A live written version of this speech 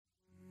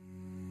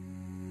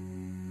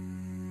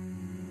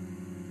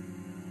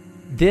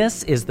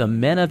This is the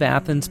Men of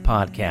Athens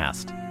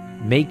podcast,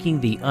 making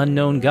the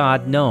unknown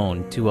God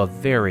known to a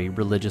very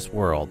religious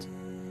world.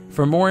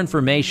 For more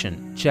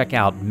information, check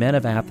out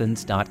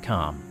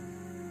menofathens.com.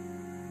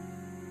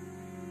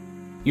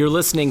 You're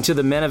listening to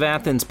the Men of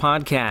Athens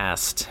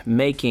podcast,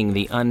 making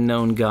the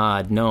unknown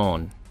God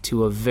known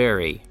to a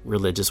very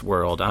religious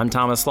world. I'm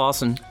Thomas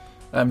Lawson.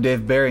 I'm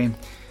Dave Barry.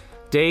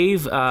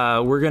 Dave,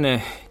 we're going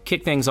to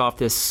kick things off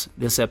this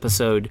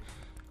episode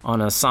on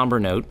a somber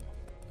note.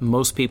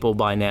 Most people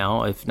by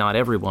now, if not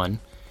everyone,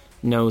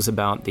 knows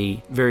about the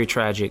very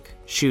tragic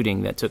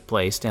shooting that took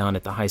place down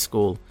at the high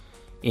school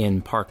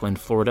in Parkland,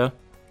 Florida.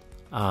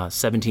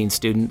 17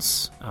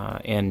 students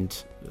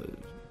and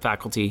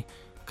faculty,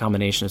 a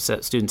combination of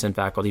students and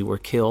faculty, were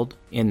killed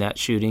in that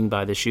shooting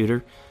by the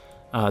shooter.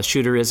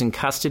 Shooter is in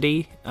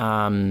custody.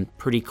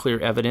 Pretty clear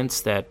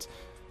evidence that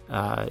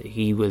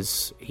he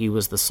was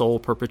the sole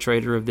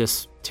perpetrator of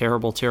this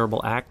terrible,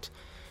 terrible act.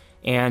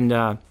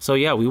 And so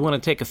we want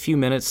to take a few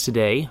minutes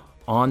today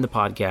on the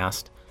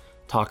podcast,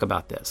 talk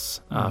about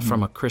this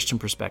from a Christian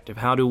perspective.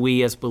 How do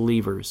we as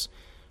believers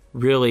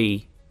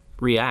really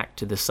react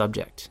to this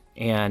subject?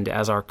 And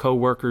as our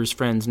co-workers,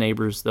 friends,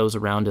 neighbors, those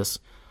around us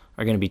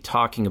are going to be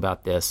talking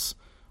about this,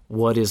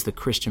 what is the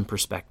Christian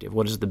perspective?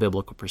 What is the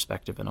biblical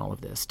perspective in all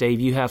of this? Dave,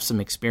 you have some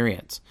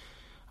experience.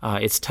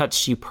 It's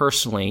touched you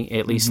personally,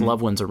 at least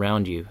loved ones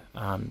around you.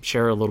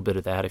 Share a little bit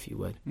of that, if you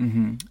would.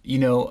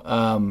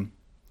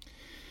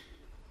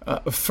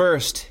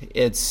 First,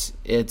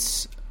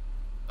 it's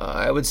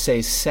I would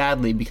say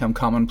sadly become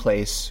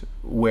commonplace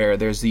where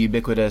there's the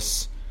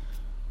ubiquitous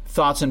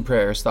thoughts and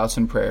prayers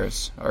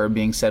are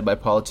being said by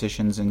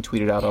politicians and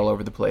tweeted out all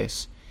over the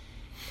place.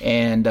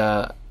 And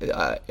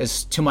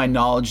as to my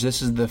knowledge,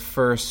 this is the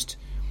first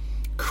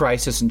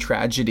crisis and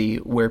tragedy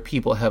where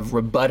people have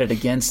rebutted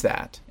against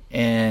that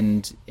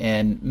and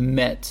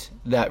met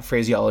that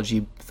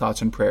phraseology,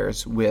 thoughts and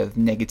prayers, with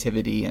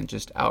negativity and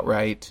just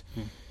outright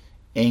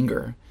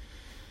anger.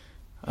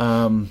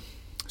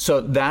 So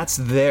that's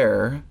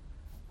there,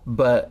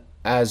 but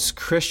as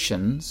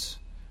Christians,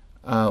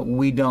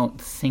 we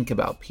don't think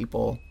about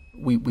people.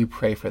 We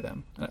pray for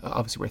them.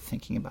 Obviously, we're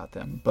thinking about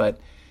them, but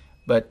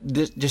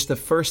just the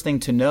first thing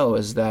to know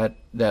is that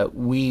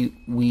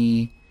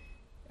we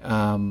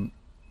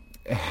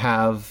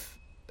have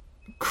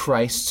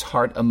Christ's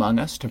heart among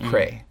us to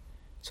pray.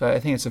 So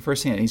I think it's the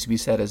first thing that needs to be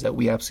said, is that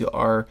we absolutely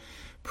are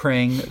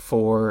praying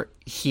for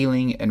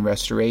healing and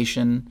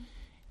restoration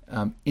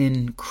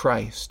in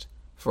Christ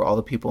for all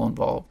the people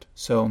involved.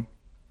 So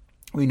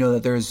we know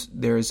that there's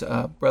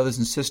brothers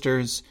and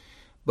sisters,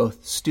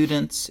 both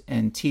students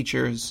and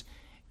teachers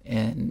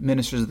and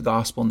ministers of the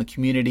gospel in the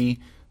community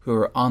who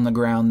are on the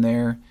ground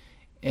there,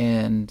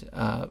 and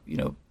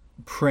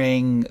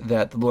praying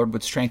that the Lord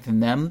would strengthen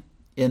them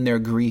in their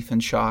grief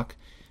and shock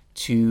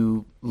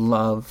to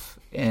love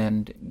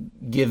and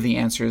give the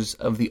answers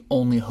of the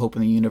only hope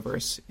in the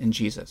universe in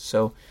Jesus.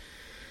 So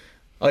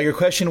your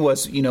question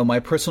was, my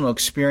personal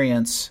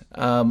experience.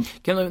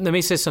 Let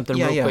me say something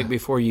real quick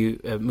before you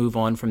move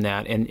on from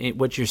that. And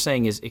what you're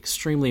saying is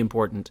extremely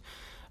important.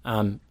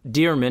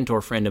 Dear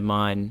mentor friend of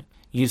mine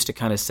used to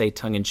kind of say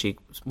tongue-in-cheek,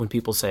 when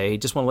people say,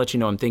 just want to let you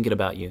know I'm thinking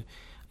about you,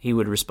 he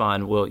would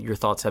respond, well, your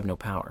thoughts have no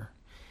power.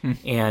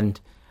 And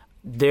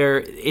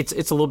it's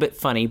a little bit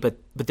funny, but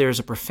there's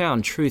a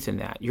profound truth in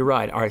that. You're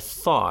right. Our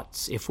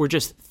thoughts, if we're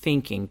just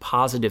thinking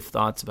positive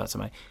thoughts about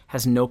somebody,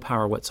 has no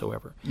power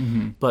whatsoever.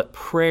 But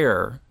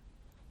prayer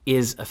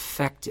is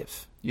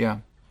effective. Yeah.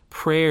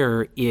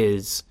 Prayer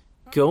is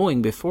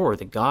going before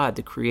the God,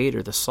 the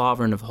Creator, the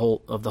Sovereign of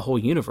the whole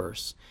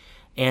universe,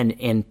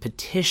 and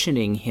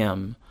petitioning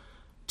Him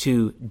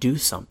to do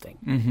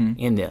something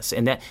in this,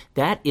 and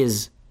that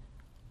is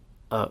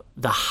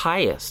the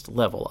highest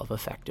level of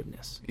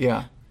effectiveness.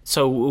 Yeah.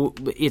 So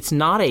it's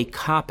not a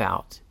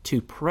cop-out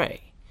to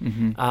pray.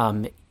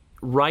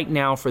 Right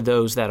now, for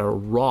those that are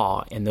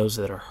raw and those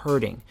that are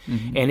hurting,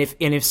 and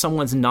if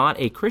someone's not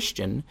a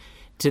Christian,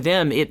 to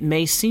them it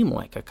may seem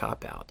like a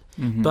cop-out.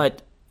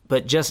 But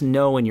just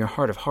know in your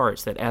heart of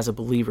hearts that as a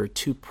believer,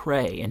 to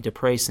pray and to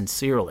pray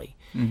sincerely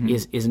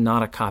is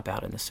not a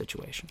cop-out in this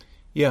situation.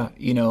 Yeah,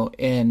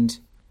 and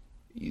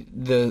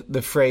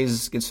the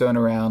phrase gets thrown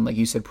around, like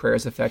you said, prayer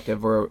is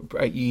effective, or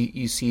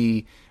you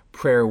see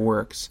prayer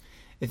works.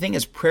 The thing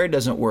is, prayer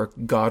doesn't work,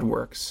 God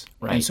works.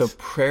 Right. And so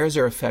prayers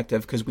are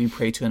effective because we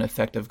pray to an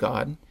effective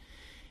God.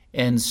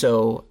 And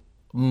so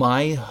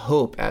my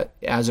hope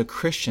as a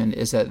Christian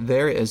is that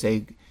there is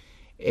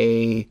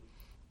a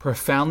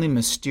profoundly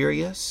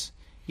mysterious,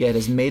 yet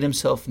has made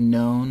himself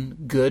known,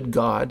 good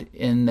God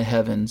in the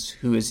heavens,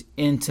 who is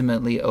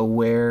intimately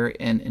aware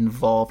and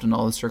involved in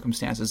all the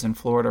circumstances in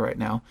Florida right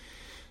now.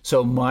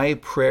 So my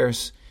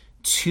prayers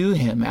to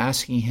him,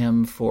 asking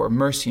him for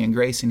mercy and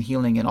grace and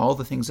healing and all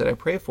the things that I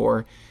pray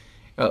for,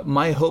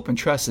 my hope and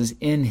trust is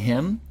in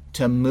him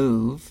to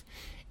move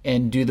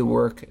and do the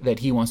work that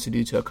he wants to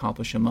do to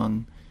accomplish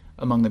among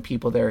the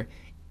people there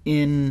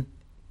in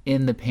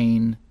the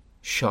pain,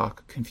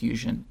 shock,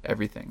 confusion,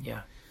 everything.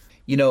 Yeah.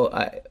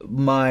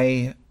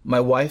 My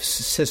wife's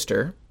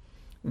sister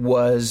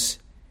was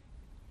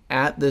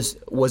at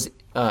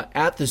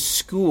the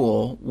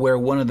school where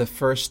one of the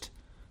first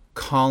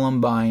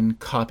Columbine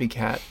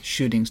copycat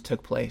shootings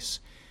took place,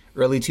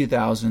 early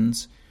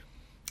 2000s,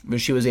 where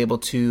she was able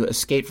to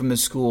escape from the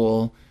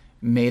school,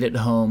 made it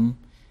home.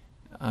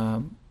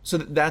 So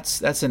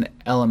that's an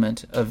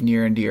element of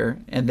near and dear.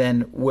 And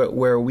then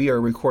where we are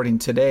recording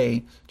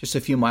today, just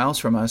a few miles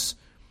from us,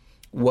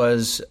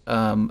 was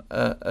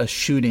a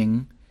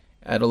shooting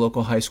at a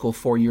local high school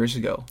 4 years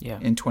ago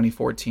in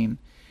 2014.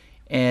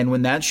 And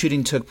when that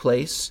shooting took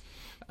place,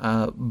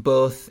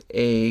 both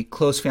a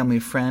close family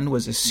friend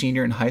was a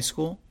senior in high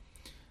school,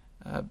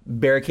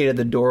 barricaded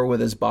the door with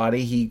his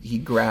body. He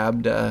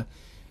grabbed, he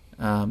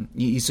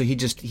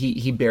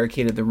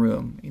barricaded the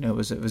room. It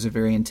was a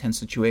very intense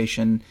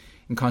situation,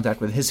 in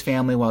contact with his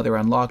family while they were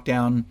on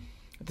lockdown.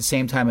 At the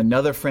same time,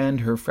 another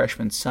friend, her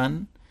freshman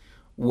son,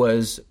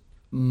 was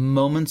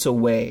moments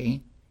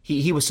away.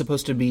 He was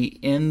supposed to be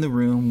in the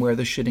room where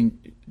the shooting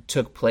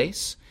took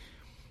place,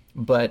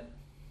 but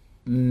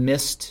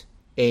missed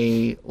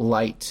a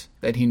light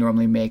that he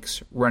normally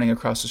makes running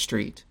across the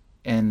street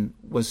and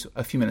was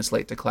a few minutes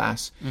late to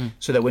class.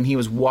 So that when he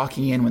was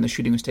walking in when the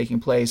shooting was taking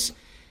place,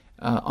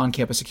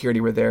 on-campus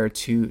security were there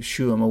to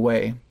shoo him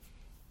away.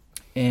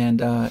 And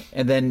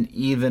then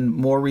even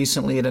more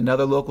recently at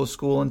another local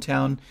school in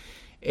town,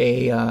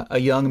 a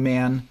young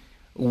man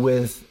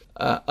with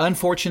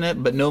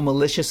unfortunate but no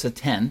malicious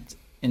intent,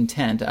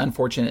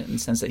 unfortunate in the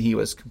sense that he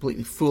was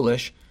completely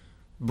foolish,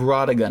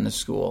 brought a gun to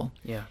school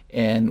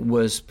and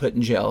was put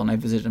in jail. And I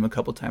visited him a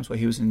couple times while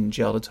he was in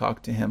jail to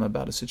talk to him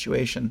about a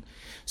situation.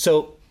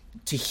 So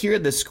to hear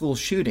this school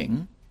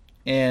shooting,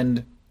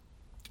 and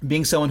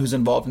being someone who's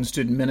involved in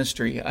student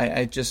ministry,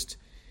 I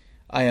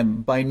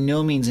am by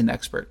no means an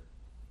expert.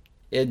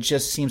 It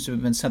just seems to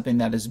have been something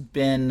that has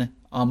been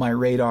on my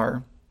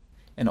radar,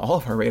 and all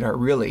of our radar,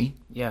 really,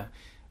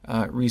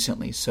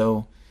 recently.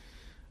 So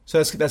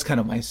that's kind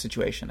of my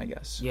situation, I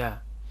guess. Yeah.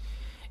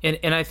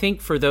 And I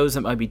think for those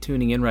that might be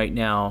tuning in right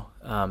now,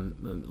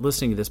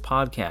 listening to this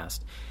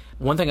podcast,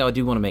 one thing I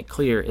do want to make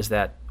clear is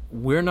that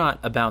we're not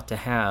about to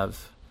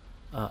have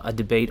a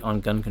debate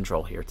on gun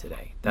control here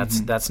today.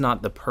 That's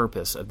not the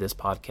purpose of this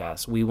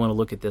podcast. We want to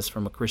look at this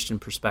from a Christian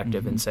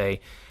perspective and say,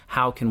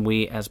 how can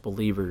we as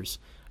believers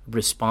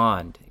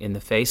respond in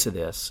the face of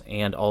this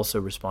and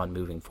also respond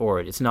moving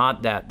forward? It's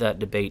not that that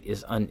debate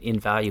is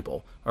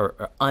invaluable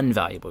or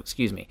unvaluable,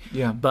 excuse me.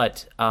 Yeah.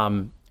 But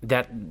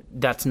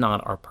that's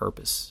not our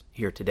purpose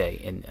here today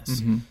in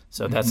this.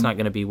 So that's not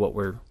going to be what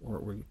we're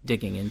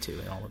digging into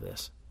in all of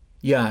this.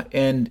 Yeah,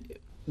 and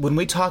when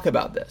we talk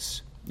about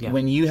this,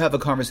 when you have a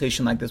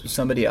conversation like this with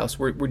somebody else,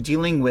 we're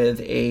dealing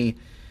with a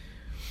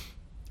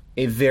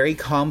very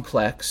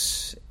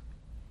complex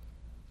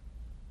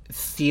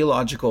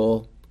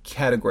theological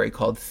category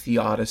called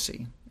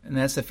theodicy. And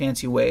that's a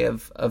fancy way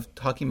of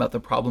talking about the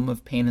problem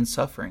of pain and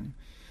suffering.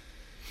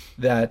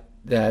 That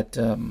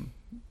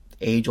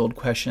age-old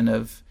question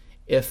of,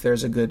 if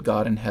there's a good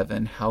God in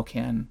heaven, how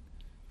can,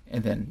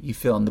 and then you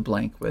fill in the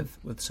blank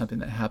with something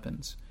that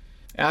happens.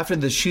 After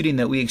the shooting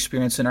that we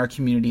experienced in our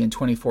community in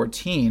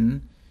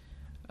 2014,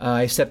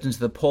 I stepped into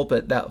the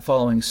pulpit that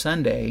following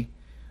Sunday,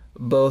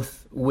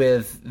 both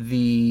with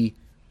the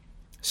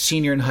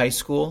senior in high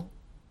school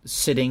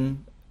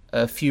sitting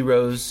a few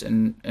rows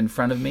in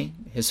front of me,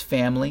 his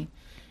family,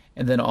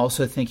 and then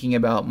also thinking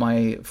about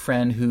my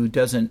friend who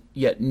doesn't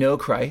yet know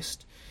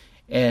Christ,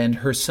 and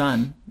her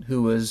son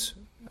who was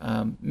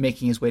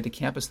making his way to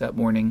campus that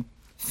morning,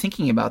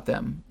 thinking about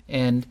them.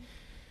 And,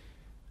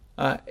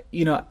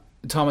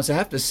 Thomas, I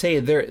have to say,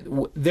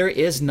 there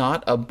is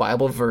not a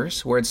Bible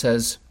verse where it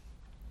says,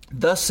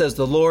 "Thus says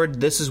the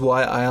Lord, this is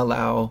why I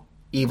allow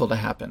evil to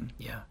happen."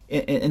 Yeah.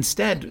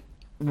 Instead,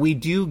 we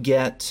do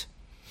get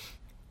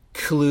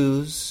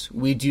clues,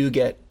 we do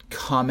get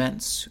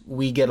comments,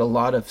 we get a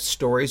lot of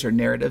stories or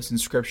narratives in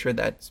Scripture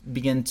that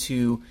begin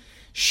to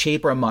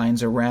shape our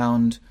minds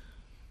around,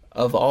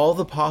 of all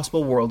the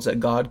possible worlds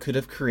that God could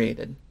have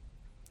created,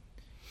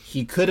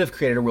 He could have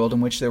created a world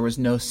in which there was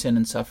no sin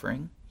and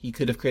suffering. He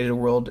could have created a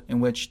world in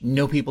which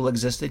no people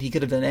existed. He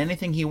could have done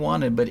anything He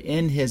wanted, but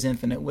in His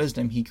infinite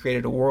wisdom, He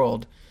created a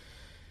world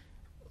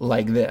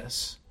like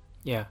this.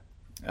 Yeah.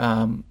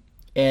 For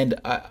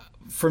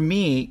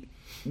me,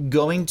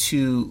 going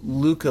to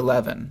Luke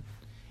 11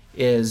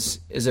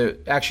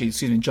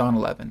 John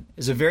 11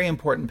 is a very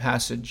important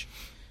passage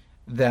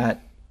that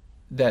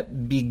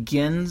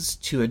begins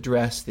to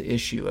address the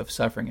issue of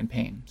suffering and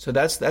pain. So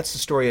that's the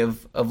story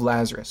of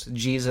Lazarus.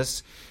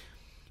 Jesus,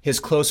 his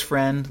close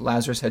friend,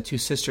 Lazarus had two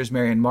sisters,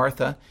 Mary and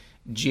Martha.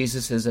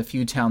 Jesus is a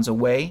few towns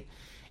away,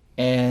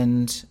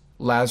 and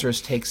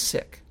Lazarus takes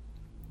sick.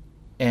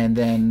 And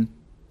then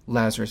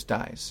Lazarus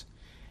dies.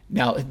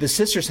 Now, the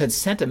sisters had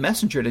sent a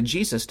messenger to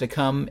Jesus to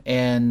come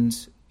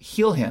and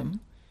heal him,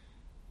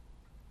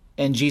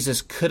 and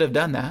Jesus could have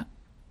done that,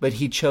 but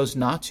He chose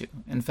not to.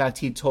 In fact,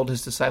 He told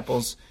His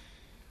disciples,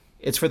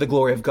 "It's for the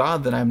glory of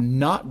God that I'm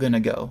not going to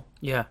go."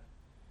 Yeah.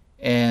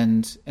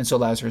 And so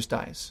Lazarus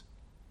dies.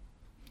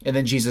 And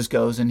then Jesus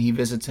goes and he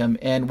visits him.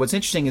 And what's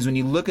interesting is when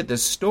you look at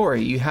this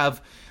story, you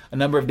have a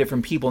number of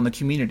different people in the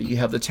community. You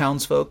have the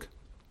townsfolk.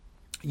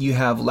 You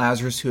have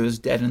Lazarus, who is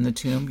dead in the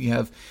tomb. You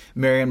have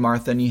Mary and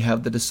Martha, and you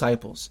have the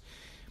disciples.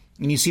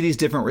 And you see these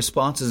different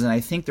responses, and I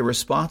think the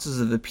responses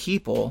of the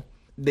people,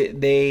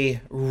 they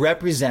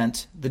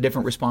represent the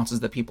different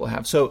responses that people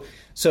have. So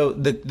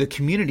the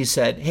community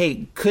said,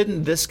 hey,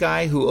 couldn't this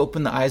guy who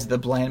opened the eyes of the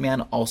blind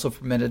man also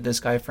prevented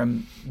this guy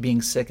from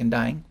being sick and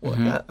dying? Well,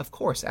 yeah, of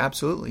course,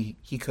 absolutely,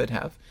 he could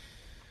have.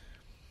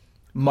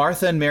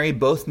 Martha and Mary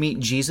both meet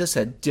Jesus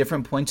at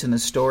different points in the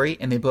story,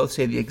 and they both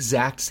say the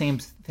exact same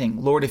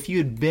thing. Lord, if you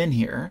had been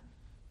here,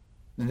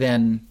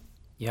 then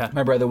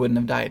my brother wouldn't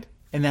have died.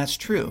 And that's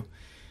true.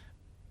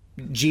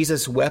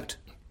 Jesus wept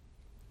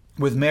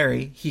with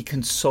Mary. He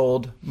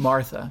consoled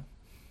Martha.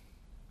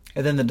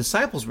 And then the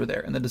disciples were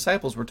there, and the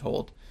disciples were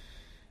told,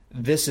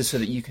 this is so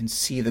that you can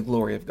see the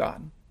glory of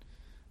God.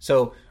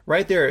 So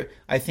right there,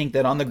 I think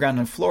that on the ground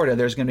in Florida,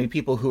 there's going to be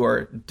people who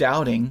are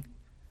doubting,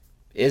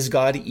 is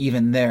God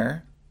even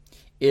there?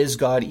 Is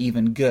God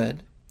even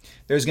good?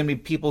 There's going to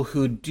be people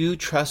who do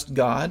trust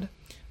God,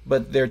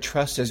 but their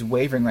trust is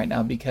wavering right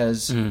now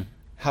because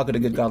how could a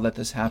good God let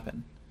this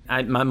happen?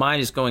 My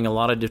mind is going a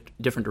lot of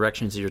different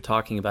directions as you're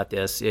talking about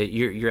this.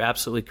 You're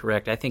absolutely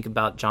correct. I think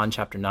about John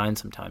chapter 9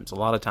 sometimes. A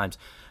lot of times,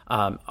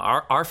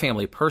 our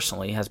family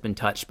personally has been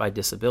touched by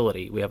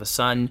disability. We have a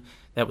son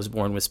that was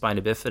born with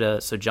spina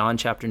bifida. So John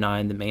chapter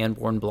 9, the man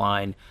born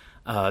blind,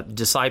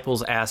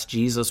 disciples ask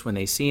Jesus when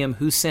they see him,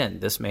 who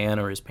sinned, this man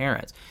or his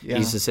parents? Yeah.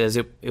 Jesus says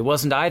it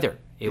wasn't either.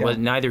 It was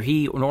neither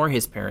he nor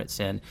his parents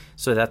sinned,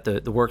 so that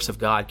the works of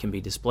God can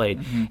be displayed.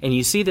 Mm-hmm. And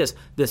you see this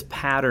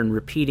pattern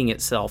repeating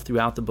itself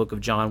throughout the book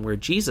of John, where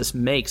Jesus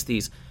makes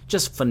these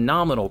just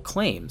phenomenal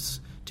claims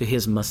to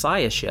his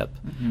messiahship,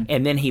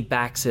 and then he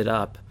backs it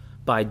up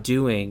by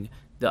doing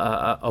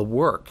a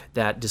work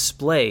that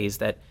displays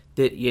that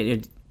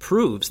it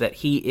proves that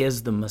he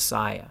is the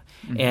Messiah.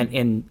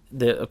 And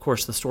of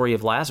course the story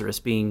of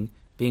Lazarus being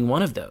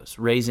one of those,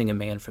 raising a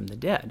man from the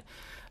dead.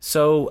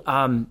 So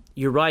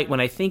you're right. When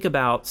I think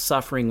about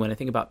suffering, when I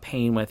think about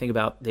pain, when I think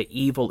about the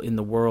evil in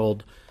the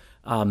world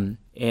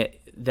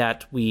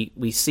that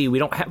we see, we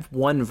don't have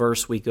one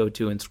verse we go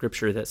to in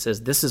Scripture that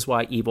says this is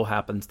why evil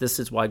happens, this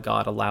is why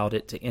God allowed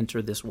it to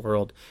enter this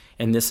world,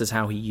 and this is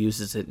how he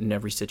uses it in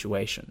every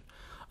situation.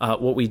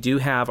 What we do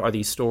have are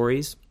these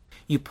stories.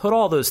 You put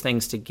all those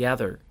things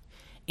together,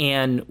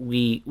 and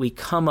we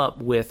come up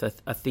with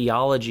a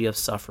theology of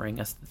suffering,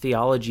 a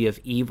theology of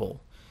evil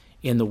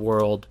in the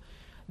world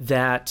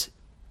that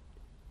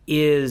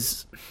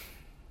is,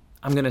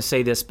 I'm going to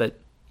say this, but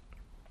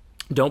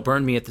don't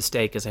burn me at the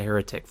stake as a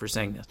heretic for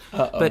saying this.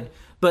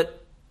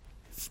 But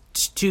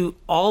to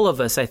all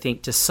of us, I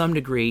think, to some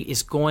degree,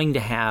 is going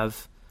to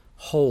have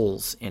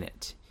holes in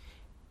it.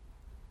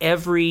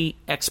 Every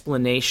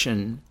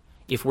explanation,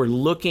 if we're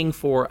looking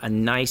for a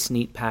nice,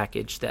 neat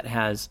package that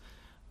has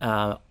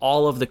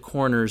all of the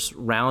corners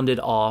rounded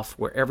off,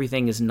 where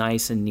everything is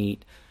nice and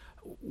neat,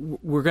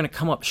 we're going to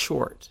come up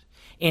short.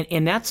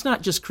 And that's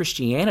not just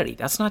Christianity.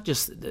 That's not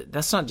just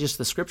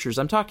the Scriptures.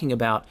 I'm talking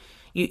about,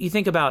 you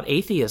think about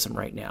atheism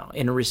right now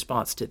in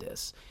response to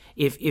this.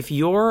 If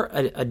you're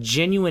a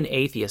genuine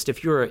atheist,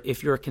 if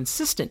you're a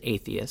consistent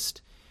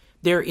atheist,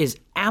 there is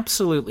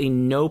absolutely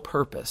no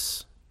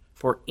purpose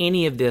for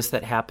any of this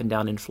that happened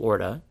down in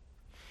Florida.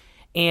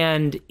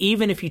 And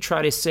even if you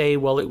try to say,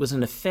 well, it was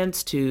an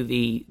offense to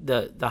the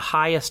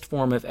highest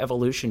form of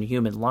evolution,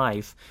 human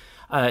life,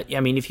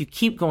 if you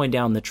keep going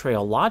down the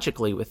trail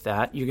logically with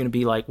that, you're going to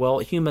be like, well,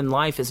 human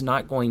life is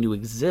not going to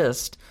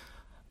exist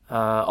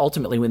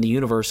ultimately when the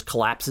universe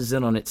collapses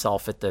in on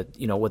itself at the,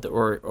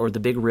 or the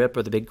big rip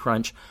or the big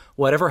crunch.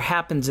 Whatever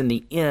happens in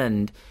the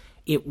end,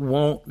 it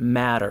won't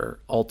matter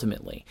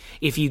ultimately.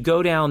 If you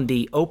go down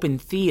the open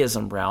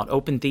theism route,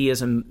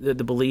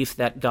 the belief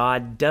that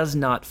God does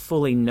not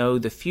fully know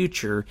the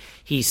future,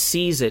 he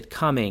sees it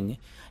coming,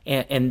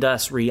 and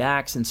thus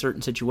reacts in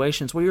certain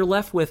situations, well, you're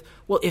left with,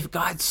 well, if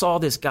God saw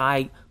this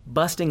guy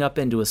busting up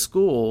into a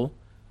school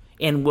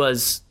and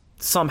was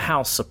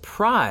somehow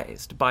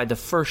surprised by the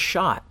first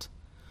shot,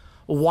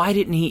 why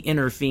didn't he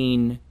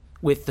intervene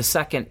with the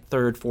second,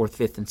 third, fourth,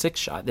 fifth, and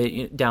sixth shot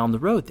down the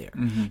road there?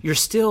 Mm-hmm. You're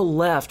still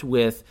left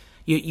with,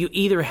 you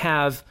either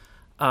have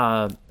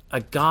a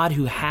God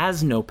who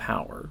has no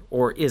power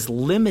or is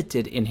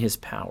limited in his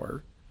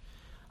power,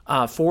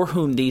 for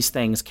whom these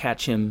things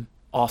catch him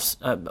by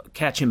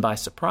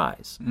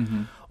surprise.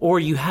 Mm-hmm. Or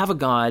you have a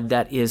God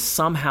that is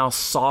somehow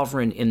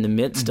sovereign in the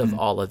midst of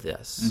all of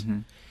this,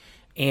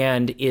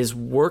 and is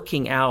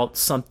working out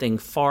something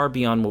far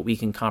beyond what we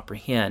can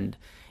comprehend.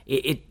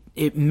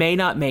 It may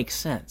not make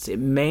sense. It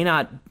may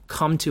not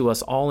come to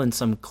us all in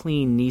some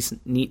clean,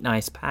 neat,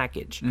 nice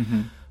package.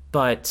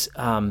 But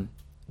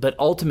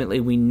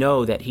ultimately we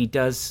know that he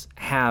does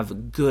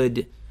have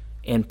good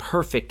and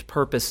perfect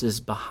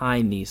purposes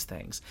behind these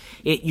things.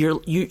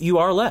 You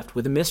are left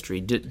with a mystery.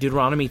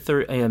 Deuteronomy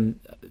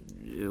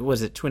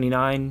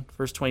 29,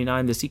 verse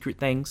 29, the secret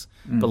things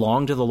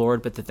belong to the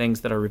Lord, but the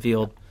things that are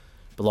revealed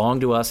belong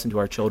to us and to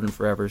our children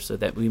forever, so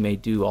that we may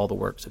do all the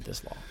works of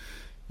this law.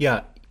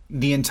 Yeah,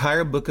 the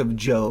entire book of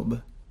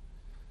Job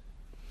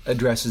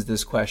addresses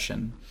this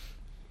question.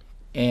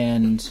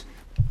 And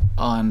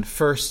on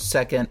first,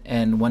 second,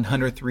 and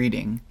 100th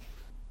reading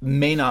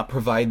may not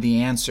provide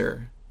the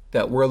answer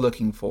that we're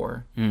looking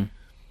for.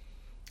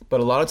 But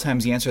a lot of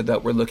times the answer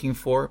that we're looking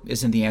for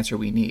isn't the answer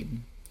we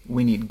need.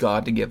 We need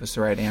God to give us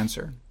the right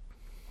answer.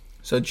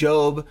 So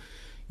Job,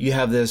 you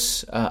have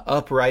this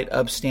upright,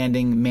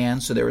 upstanding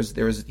man. So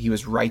he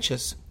was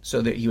righteous,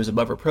 so that he was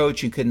above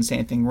reproach. You couldn't say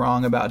anything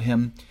wrong about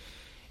him.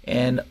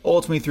 And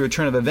ultimately, through a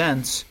turn of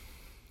events,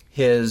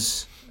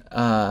 his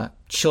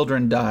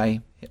children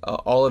die.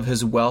 All of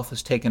his wealth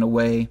is taken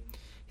away.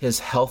 His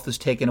health is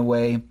taken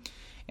away.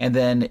 And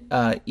then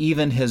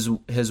even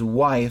his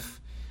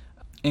wife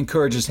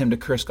encourages him to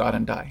curse God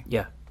and die.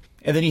 Yeah.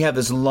 And then you have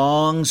these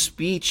long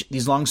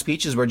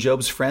speeches where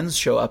Job's friends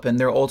show up, and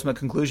their ultimate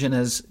conclusion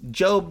is,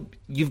 Job,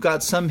 you've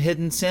got some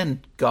hidden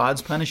sin.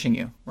 God's punishing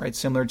you, right?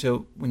 Similar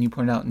to when you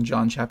pointed out in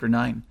John chapter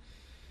 9,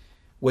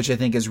 which I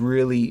think is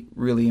really,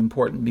 really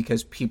important,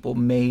 because people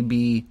may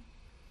be,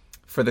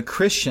 for the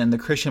Christian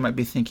might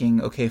be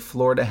thinking, okay,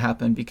 Florida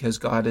happened because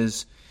God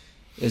is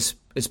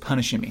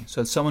punishing me.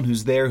 So it's someone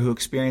who's there, who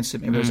experienced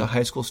it. Maybe there's a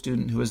high school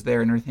student who was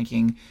there and they're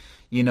thinking,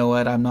 you know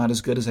what, I'm not as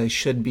good as I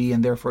should be,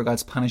 and therefore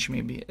God's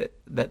punishing me.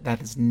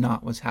 That is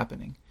not what's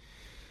happening.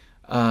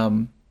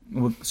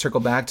 We'll circle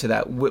back to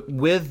that.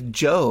 With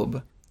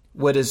Job,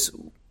 what is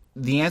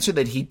the answer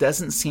that he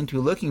doesn't seem to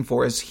be looking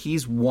for is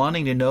he's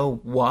wanting to know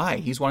why.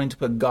 He's wanting to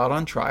put God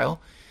on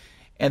trial.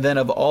 And then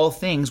of all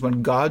things,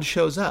 when God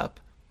shows up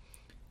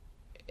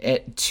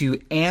to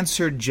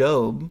answer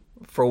Job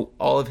for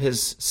all of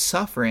his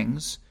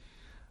sufferings,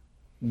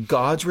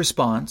 God's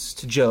response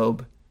to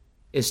Job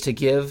is to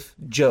give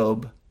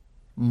Job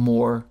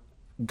more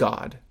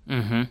God.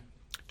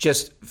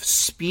 Just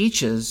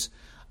speeches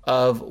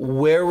of,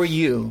 where were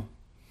you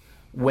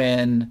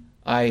when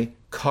I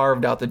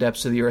carved out the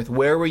depths of the earth?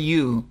 Where were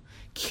you?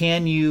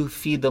 Can you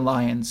feed the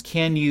lions?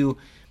 Can you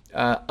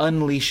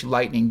unleash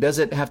lightning? Does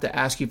it have to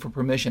ask you for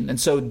permission? And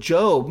so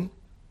Job,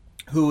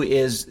 who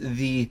is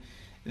the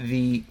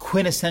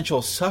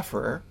quintessential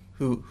sufferer,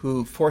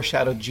 who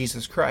foreshadowed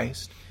Jesus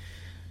Christ,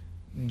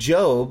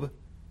 Job,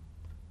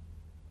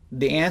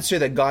 the answer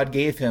that God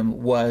gave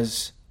him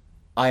was,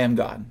 I am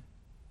God.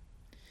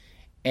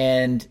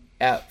 And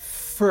at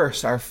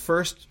first, our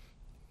first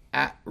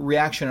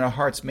reaction in our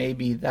hearts may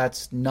be,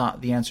 that's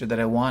not the answer that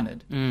I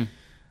wanted.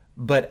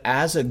 But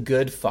as a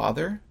good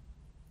father,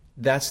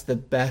 that's the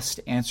best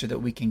answer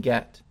that we can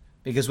get.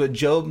 Because what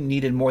Job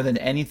needed more than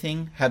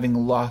anything,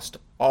 having lost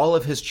all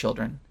of his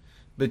children,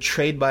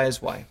 betrayed by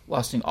his wife,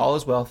 losing all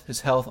his wealth,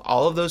 his health,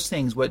 all of those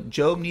things, what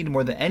Job needed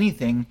more than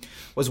anything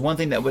was one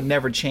thing that would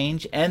never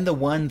change, and the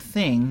one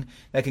thing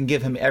that can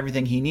give him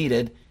everything he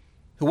needed,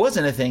 who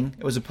wasn't a thing,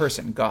 it was a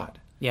person, God.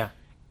 Yeah.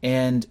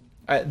 And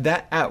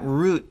that at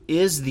root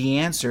is the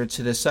answer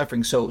to this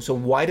suffering. So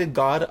why did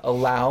God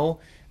allow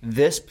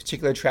this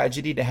particular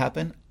tragedy to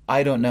happen?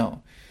 I don't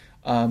know.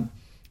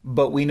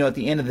 But we know at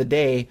the end of the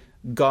day,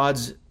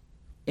 God's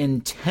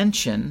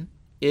intention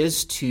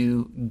is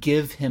to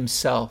give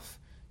himself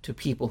to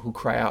people who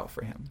cry out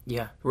for him,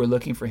 who are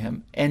looking for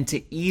him, and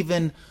to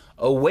even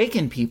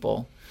awaken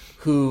people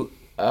who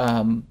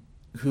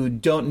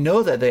don't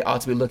know that they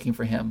ought to be looking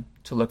for him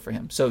to look for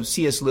him. So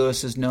C.S.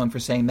 Lewis is known for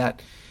saying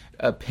that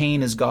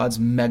pain is God's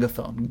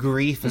megaphone,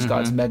 grief is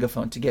God's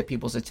megaphone to get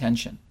people's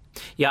attention.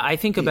 Yeah, I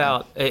think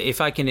about,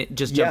 if I can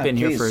just jump in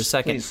here for a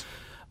second. Please.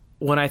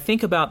 When I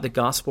think about the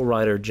gospel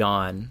writer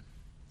John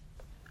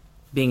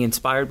being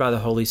inspired by the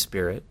Holy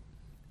Spirit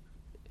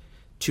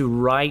to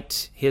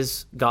write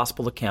his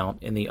gospel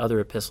account in the other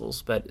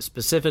epistles, but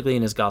specifically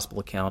in his gospel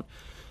account,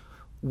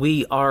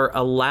 we're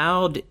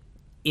allowed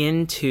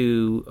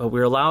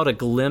a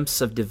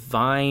glimpse of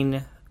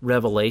divine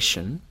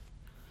revelation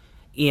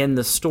in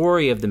the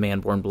story of the man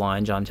born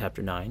blind, John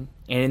chapter 9,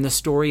 and in the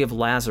story of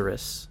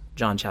Lazarus,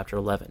 John chapter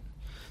 11.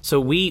 So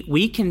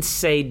we can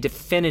say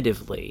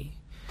definitively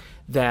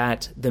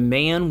that the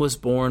man was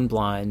born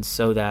blind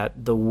so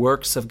that the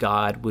works of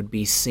God would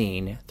be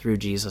seen through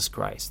Jesus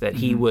Christ, that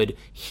he would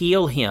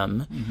heal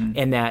him,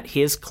 and that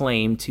his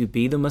claim to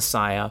be the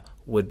Messiah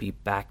would be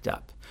backed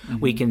up.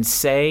 We can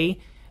say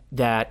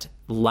that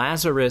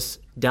Lazarus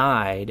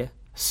died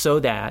so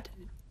that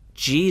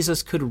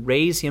Jesus could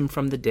raise him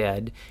from the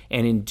dead,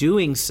 and in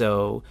doing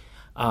so,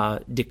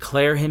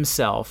 declare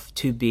himself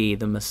to be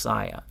the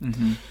Messiah.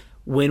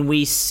 When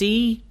we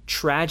see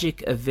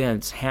tragic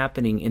events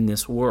happening in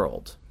this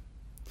world,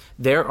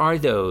 there are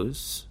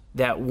those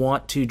that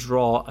want to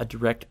draw a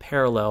direct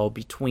parallel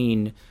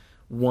between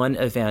one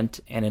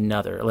event and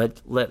another.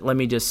 Let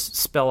me just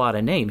spell out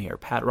a name here,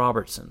 Pat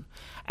Robertson.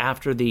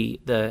 After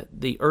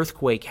the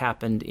earthquake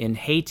happened in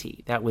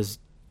Haiti, that was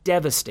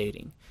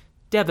devastating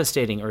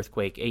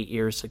earthquake 8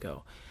 years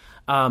ago,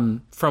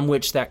 from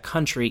which that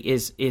country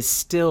is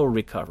still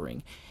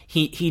recovering.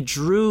 He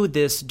drew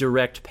this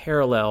direct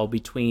parallel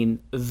between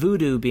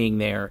voodoo being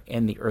there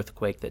and the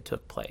earthquake that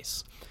took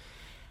place.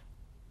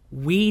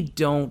 we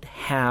don't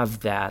have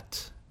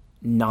that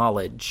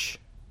knowledge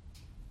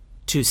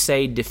to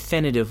say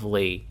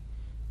definitively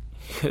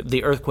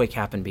the earthquake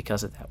happened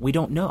because of that. We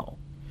don't know.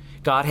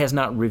 God has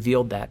not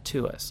revealed that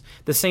to us.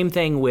 The same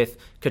thing with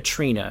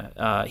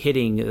Katrina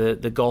hitting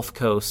the Gulf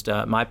Coast.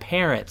 My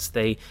parents,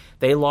 they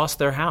lost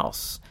their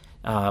house.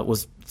 It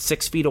was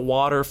 6 feet of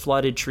water,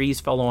 flooded, trees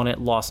fell on it,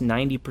 lost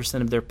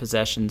 90% of their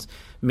possessions.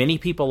 Many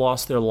people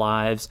lost their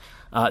lives.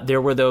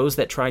 There were those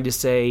that tried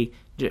to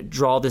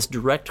draw this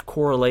direct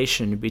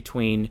correlation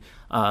between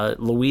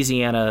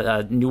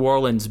Louisiana, New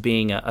Orleans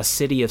being a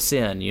city of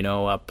sin,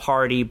 a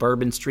party,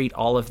 Bourbon Street,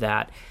 all of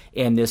that,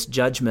 and this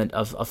judgment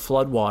of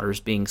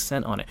floodwaters being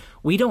sent on it.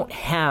 We don't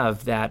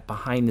have that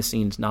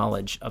behind-the-scenes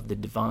knowledge of the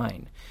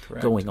divine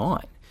going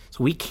on.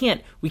 So we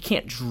can't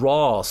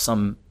draw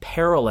some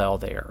parallel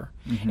there.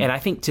 Mm-hmm. And I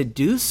think to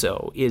do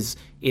so is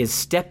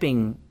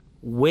stepping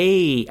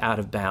way out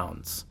of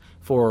bounds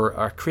for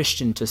a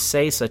Christian to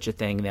say such a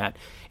thing. That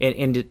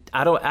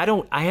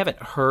I haven't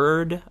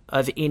heard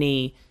of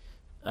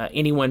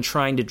anyone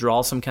trying to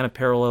draw some kind of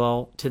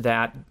parallel to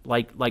that,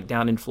 like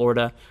down in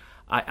Florida.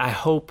 I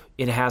hope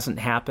it hasn't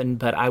happened,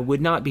 but I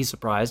would not be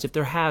surprised if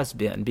there has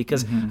been,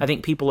 because I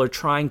think people are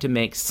trying to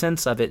make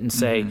sense of it and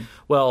say,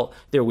 well,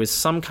 there was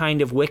some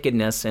kind of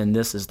wickedness and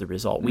this is the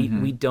result.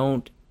 We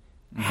don't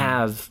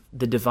have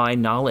the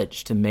divine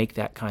knowledge to make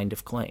that kind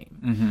of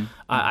claim.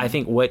 I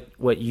think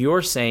what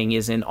you're saying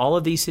is, in all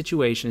of these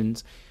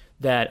situations,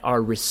 that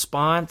our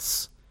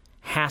response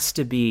has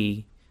to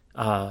be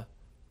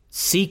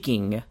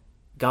seeking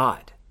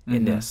God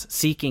in this,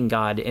 seeking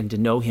God and to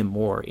know Him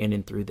more in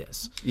and through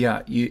this.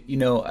 Yeah,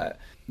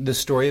 the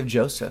story of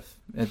Joseph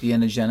at the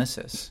end of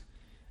Genesis.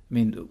 I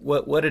mean,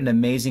 what an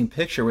amazing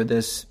picture where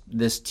this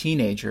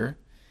teenager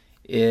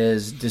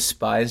is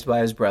despised by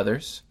his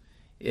brothers,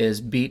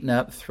 is beaten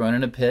up, thrown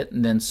in a pit,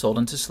 and then sold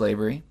into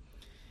slavery.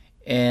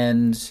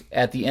 And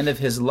at the end of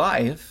his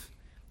life,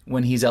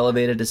 when he's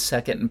elevated as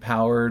second in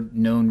power,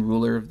 known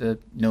ruler of the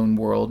known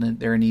world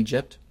there in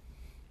Egypt,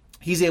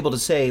 he's able to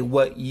say,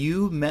 what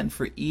you meant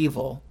for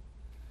evil,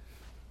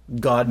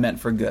 God meant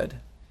for good.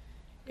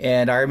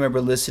 And I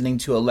remember listening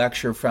to a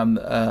lecture from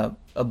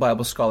a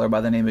Bible scholar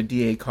by the name of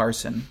D.A.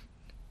 Carson.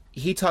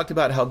 He talked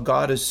about how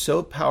God is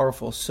so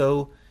powerful,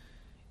 so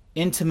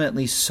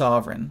intimately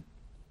sovereign,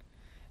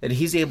 that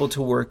He's able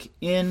to work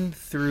in,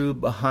 through,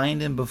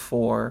 behind, and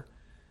before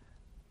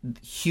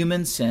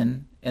human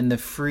sin and the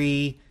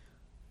free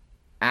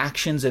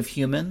actions of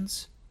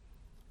humans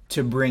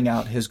to bring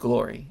out His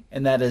glory.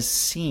 And that is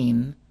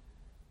seen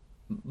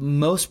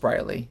most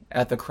brightly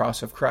at the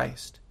cross of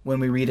Christ. When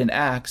we read in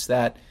Acts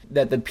that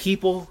the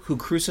people who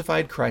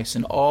crucified Christ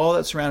and all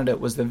that surrounded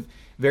it was the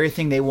very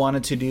thing they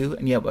wanted to do,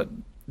 and yet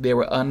they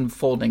were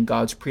unfolding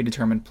God's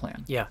predetermined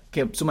plan. Yeah.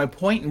 Okay, so my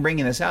point in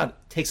bringing this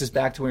out takes us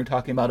back to when we were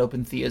talking about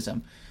open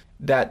theism,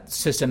 that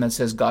system that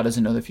says God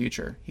doesn't know the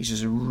future. He's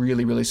just a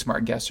really, really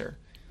smart guesser.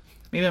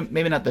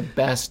 Maybe not the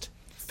best,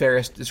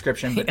 fairest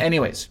description, but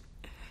anyways,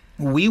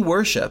 we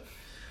worship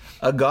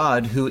a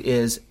God who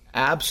is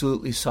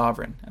absolutely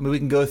sovereign. I mean, we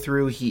can go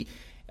through.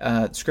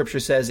 Scripture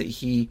says that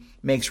He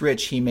makes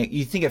rich.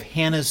 You think of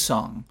Hannah's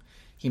song.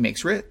 He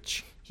makes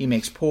rich. He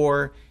makes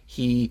poor.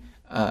 He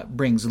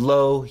brings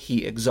low.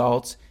 He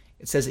exalts.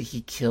 It says that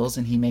He kills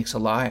and He makes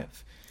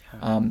alive.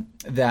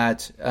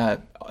 That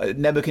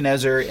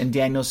Nebuchadnezzar in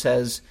Daniel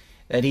says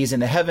that he's in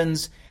the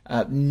heavens.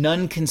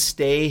 None can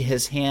stay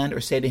His hand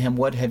or say to Him,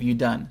 "What have you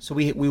done?" So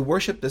we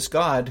worship this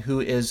God who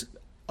is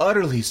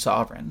utterly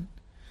sovereign,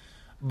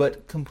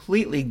 but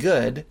completely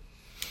good.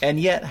 And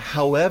yet,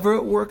 however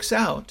it works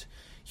out,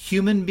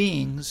 human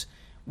beings,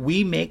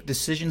 we make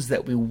decisions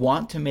that we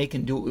want to make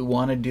and do what we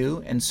want to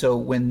do. And so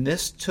when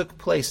this took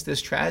place,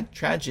 this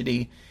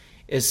tragedy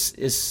was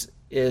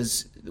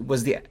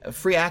the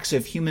free acts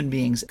of human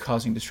beings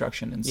causing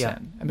destruction and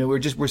sin. I mean,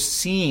 we're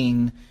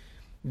seeing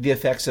the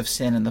effects of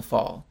sin and the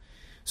fall.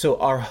 So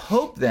our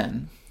hope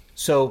then,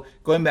 so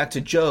going back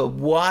to Job,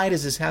 why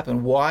does this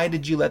happen? Why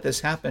did you let this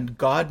happen?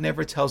 God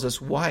never tells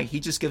us why. He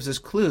just gives us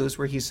clues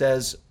where He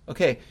says,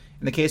 okay,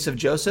 in the case of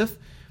Joseph,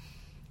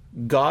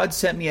 God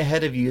sent me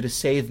ahead of you to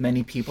save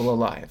many people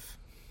alive.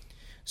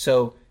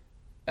 So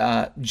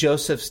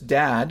Joseph's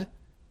dad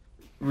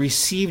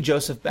received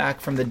Joseph back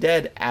from the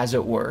dead, as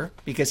it were,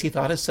 because he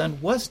thought his son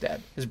was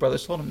dead. His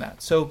brothers told him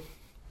that. So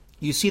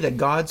you see that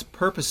God's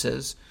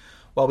purposes,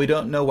 while we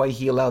don't know why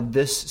He allowed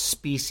this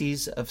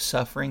species of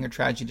suffering or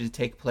tragedy to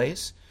take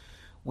place,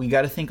 we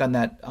got to think on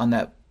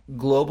that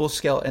global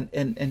scale.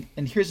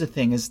 And here's the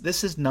thing: is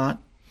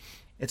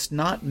it's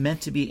not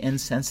meant to be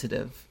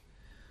insensitive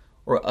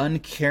or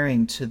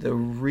uncaring to the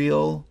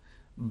real,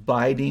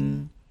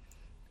 biting,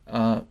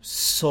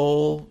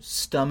 soul,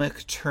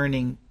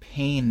 stomach-turning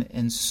pain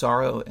and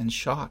sorrow and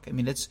shock. I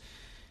mean,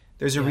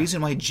 there's a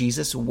reason why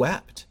Jesus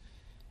wept.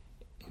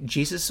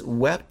 Jesus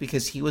wept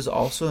because He was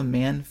also a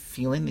man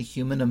feeling the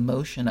human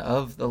emotion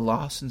of the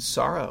loss and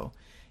sorrow.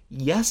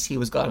 Yes, He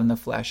was God in the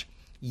flesh.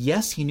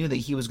 Yes, He knew that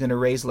He was going to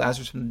raise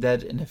Lazarus from the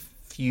dead in a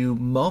few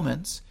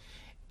moments,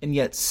 and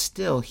yet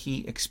still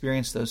He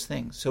experienced those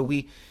things. So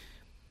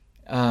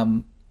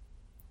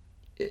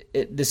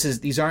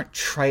These aren't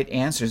trite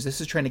answers.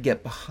 This is trying to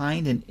get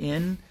behind and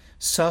in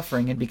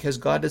suffering, and because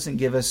God doesn't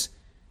give us,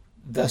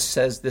 thus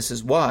says this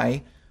is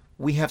why,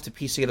 we have to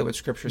piece together what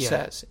Scripture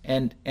says.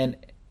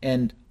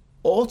 And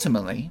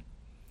ultimately,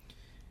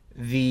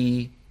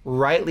 the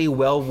rightly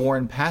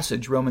well-worn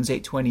passage, Romans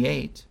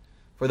 8:28,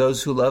 for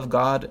those who love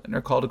God and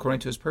are called according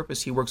to his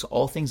purpose, he works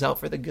all things out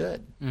for the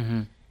good.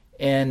 Mm-hmm.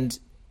 And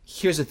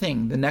here's the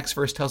thing. The next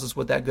verse tells us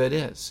what that good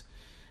is.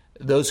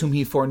 Those whom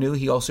he foreknew,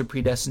 he also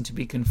predestined to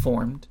be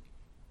conformed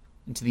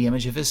into the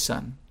image of his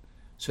Son,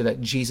 so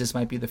that Jesus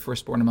might be the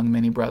firstborn among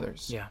many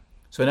brothers. Yeah.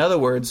 So in other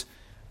words,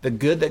 the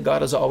good that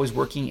God is always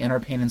working in our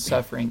pain and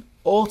suffering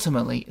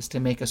ultimately is to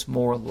make us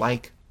more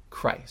like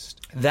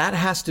Christ. That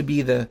has to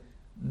be the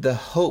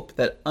hope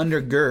that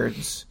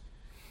undergirds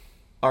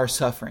our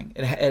suffering.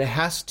 It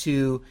has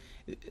to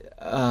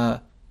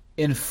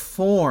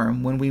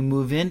inform when we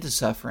move into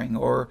suffering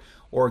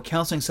or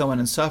counseling someone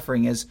in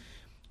suffering. Is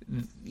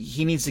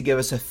he needs to give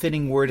us a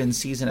fitting word in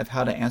season of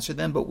how to answer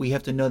them, but we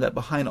have to know that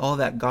behind all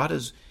that, God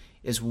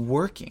is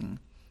working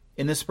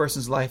in this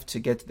person's life to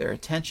get their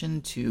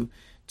attention,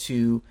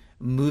 to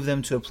move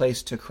them to a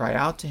place to cry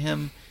out to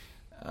him,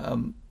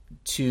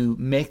 to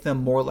make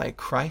them more like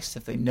Christ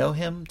if they know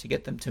him, to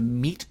get them to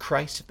meet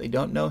Christ if they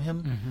don't know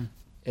him.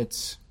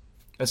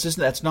 Mm-hmm.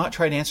 That's not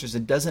trite answers.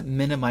 It doesn't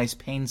minimize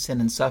pain,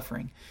 sin, and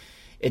suffering.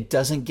 It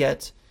doesn't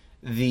get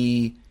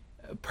the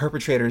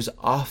perpetrators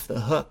off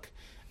the hook.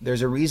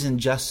 There's a reason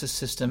justice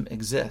system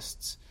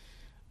exists.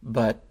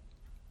 But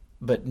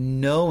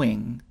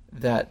knowing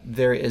that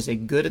there is a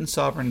good and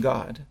sovereign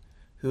God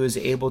who is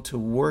able to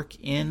work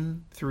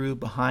in, through,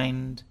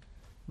 behind,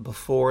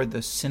 before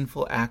the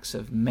sinful acts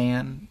of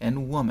man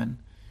and woman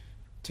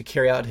to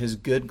carry out his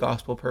good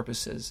gospel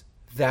purposes,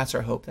 that's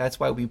our hope. That's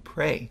why we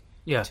pray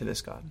to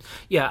this God.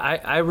 Yeah,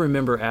 I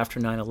remember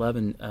after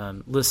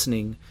 9/11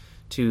 listening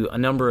to a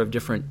number of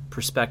different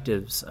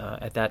perspectives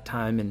at that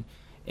time,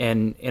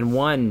 and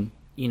one,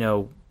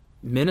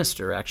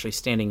 minister actually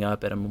standing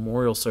up at a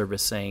memorial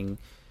service saying,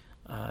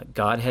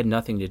 God had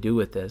nothing to do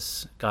with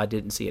this. God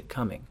didn't see it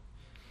coming.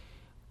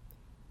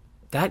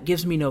 That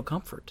gives me no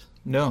comfort.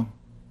 No.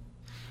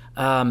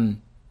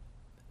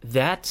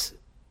 That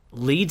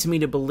leads me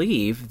to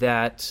believe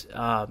that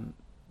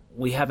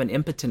we have an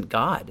impotent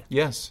God.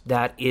 Yes.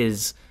 That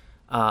is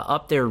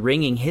up there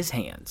wringing his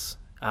hands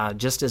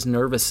just as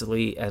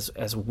nervously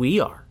as we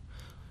are,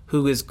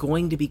 who is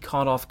going to be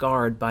caught off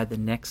guard by the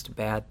next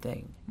bad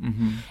thing.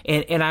 Mm-hmm.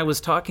 And I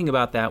was talking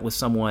about that with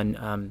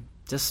someone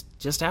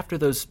just after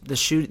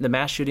the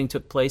mass shooting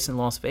took place in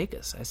Las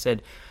Vegas. I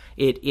said,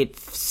 it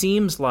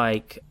seems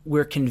like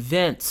we're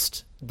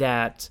convinced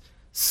that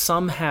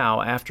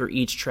somehow after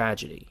each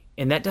tragedy,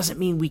 and that doesn't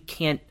mean we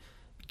can't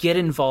get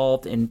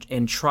involved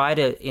and try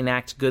to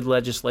enact good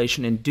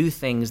legislation and do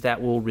things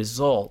that will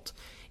result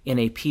in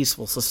a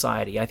peaceful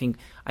society. I think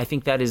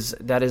that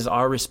is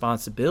our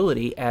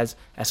responsibility as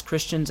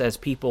Christians, as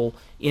people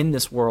in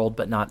this world,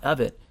 but not of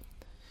it.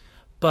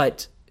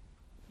 But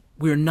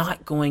we're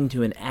not going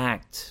to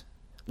enact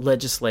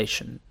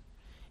legislation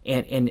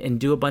and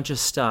do a bunch of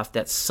stuff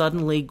that's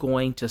suddenly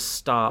going to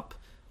stop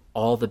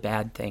all the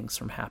bad things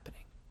from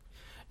happening.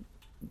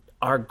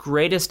 Our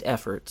greatest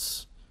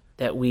efforts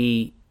that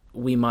we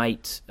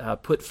might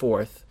put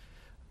forth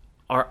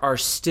are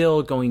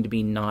still going to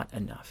be not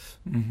enough.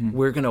 Mm-hmm.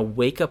 We're going to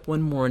wake up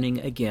one morning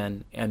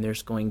again, and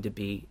there's going to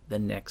be the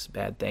next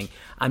bad thing.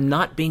 I'm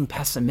not being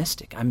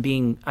pessimistic. I'm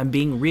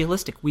being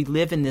realistic. We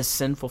live in this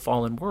sinful,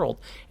 fallen world,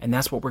 and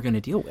that's what we're going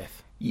to deal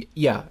with.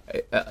 Yeah.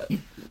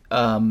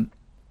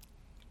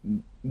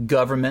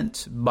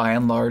 Government, by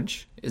and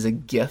large, is a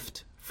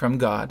gift from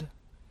God,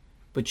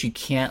 but you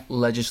can't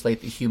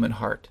legislate the human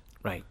heart.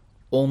 Right.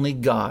 Only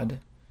God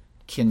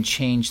can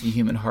change the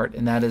human heart,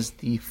 and that is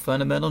the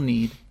fundamental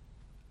need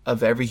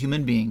of every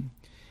human being,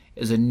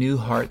 is a new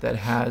heart that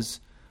has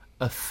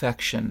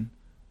affection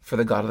for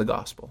the God of the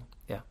gospel.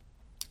 Yeah.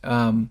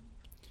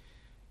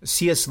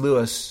 C.S.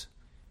 Lewis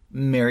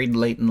married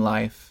late in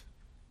life,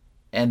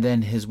 and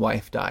then his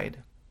wife died.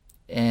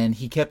 And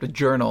he kept a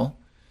journal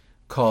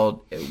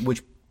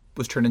which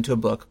was turned into a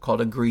book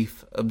called A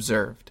Grief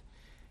Observed.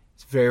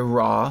 It's very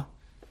raw,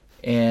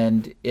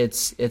 and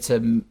it's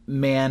a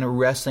man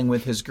wrestling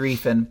with his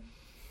grief. And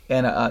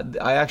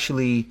I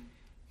actually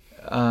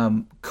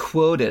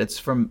quoted, it's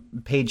from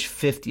page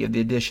 50 of the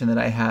edition that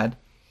I had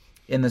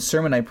in the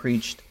sermon I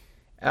preached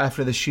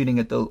after the shooting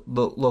at the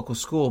local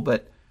school.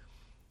 But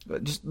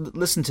just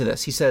listen to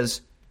this. He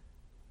says,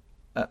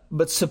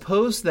 but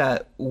suppose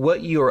that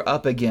what you are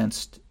up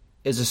against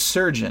is a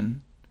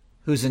surgeon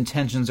whose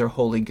intentions are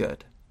wholly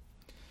good.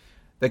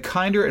 The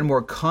kinder and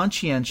more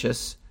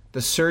conscientious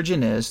the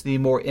surgeon is, the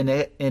more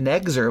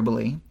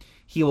inexorably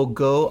he will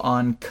go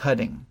on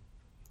cutting.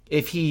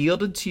 If he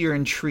yielded to your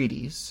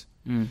entreaties,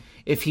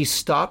 if he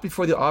stopped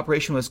before the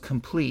operation was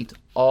complete,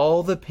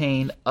 all the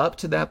pain up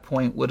to that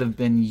point would have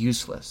been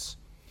useless.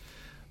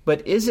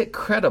 But is it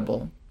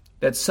credible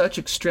that such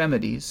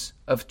extremities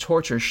of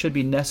torture should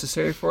be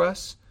necessary for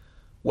us?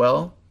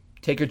 Well,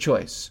 take your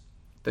choice.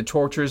 the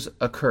tortures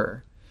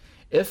occur.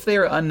 If they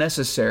are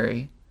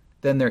unnecessary,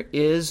 then there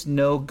is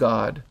no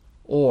God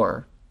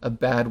or a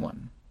bad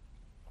one.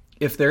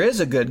 If there is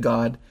a good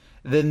God,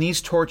 then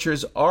these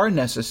tortures are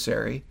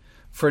necessary,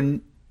 for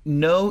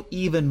no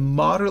even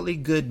moderately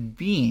good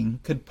being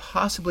could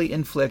possibly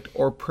inflict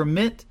or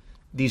permit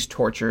these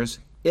tortures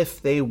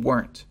if they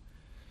weren't.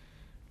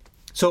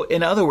 So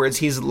in other words,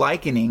 he's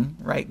likening,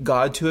 right,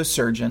 God to a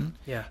surgeon.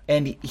 Yeah.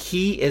 And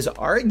he is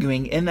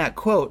arguing in that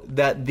quote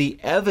that the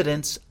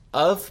evidence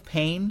of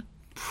pain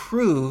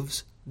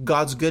proves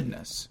God's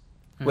goodness,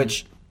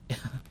 which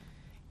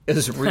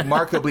is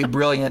remarkably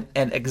brilliant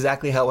and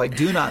exactly how I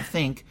do not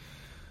think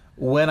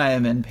when I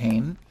am in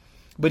pain.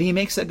 But he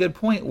makes a good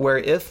point where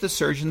if the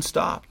surgeon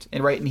stopped,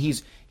 and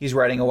he's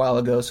writing a while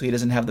ago, so he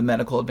doesn't have the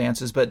medical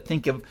advances, but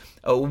think of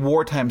a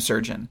wartime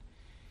surgeon.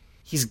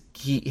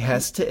 He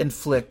has to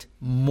inflict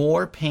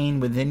more pain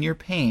within your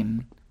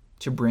pain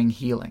to bring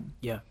healing.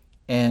 Yeah.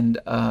 And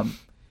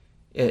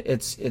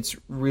it's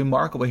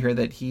remarkable here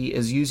that he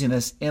is using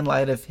this in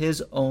light of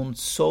his own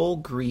soul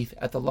grief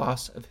at the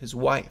loss of his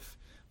wife.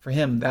 For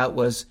him, that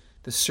was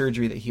the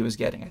surgery that he was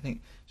getting. I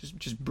think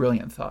just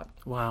brilliant thought.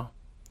 Wow.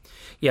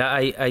 Yeah,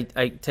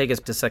 I take us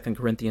to 2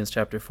 Corinthians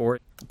chapter 4.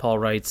 Paul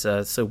writes,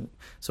 so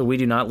we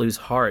do not lose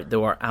heart,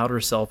 though our outer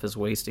self is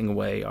wasting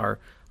away. Our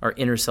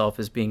inner self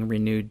is being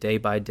renewed day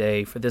by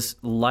day. For this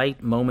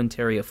light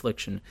momentary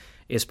affliction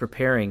is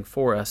preparing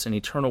for us an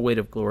eternal weight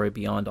of glory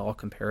beyond all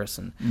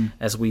comparison,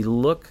 as we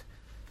look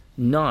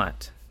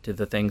not to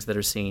the things that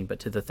are seen, but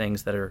to the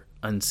things that are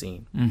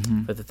unseen.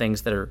 Mm-hmm. For the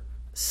things that are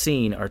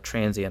seen are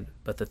transient,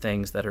 but the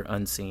things that are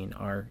unseen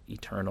are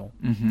eternal.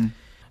 Mm-hmm.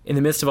 In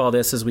the midst of all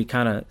this, as we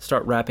kind of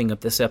start wrapping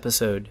up this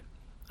episode,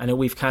 I know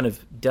we've kind of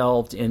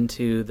delved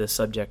into the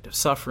subject of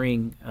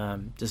suffering,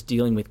 just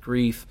dealing with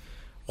grief.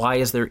 Why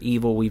is there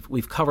evil?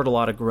 We've covered a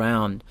lot of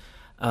ground,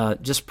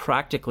 just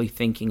practically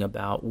thinking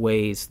about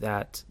ways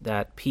that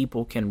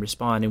people can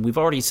respond. And we've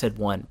already said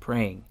one,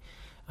 praying.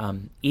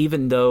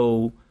 Even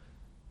though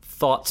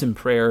thoughts and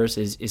prayers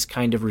is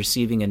kind of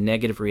receiving a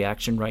negative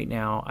reaction right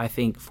now, I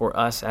think for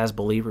us as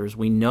believers,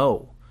 we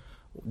know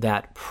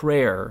that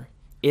prayer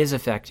is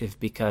effective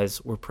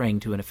because we're praying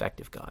to an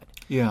effective God.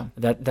 Yeah.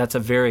 That's a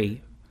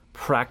very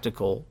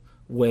practical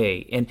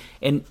way.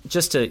 And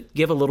just to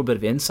give a little bit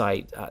of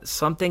insight,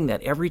 something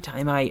that every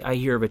time I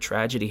hear of a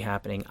tragedy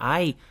happening,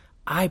 I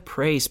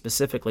pray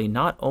specifically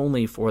not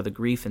only for the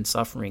grief and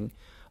suffering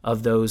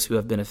of those who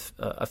have been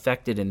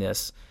affected in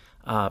this,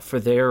 for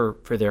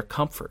their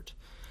comfort,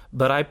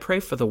 but I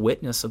pray for the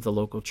witness of the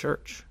local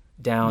church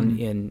down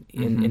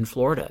in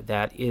Florida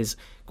that is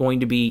going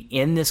to be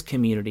in this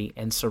community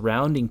and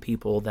surrounding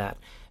people, that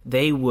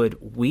they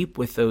would weep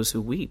with those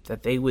who weep,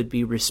 that they would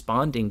be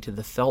responding to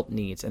the felt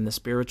needs and the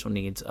spiritual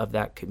needs of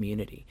that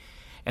community.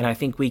 And I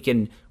think we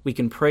can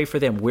pray for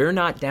them. We're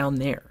not down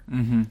there.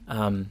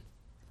 Mm-hmm.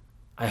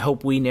 I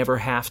hope we never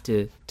have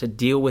to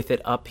deal with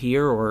it up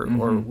here or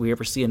we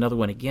ever see another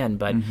one again,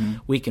 but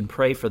we can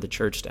pray for the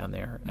church down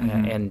there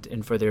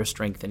and for their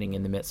strengthening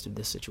in the midst of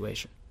this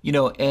situation. You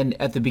know, and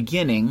at the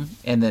beginning,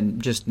 and then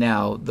just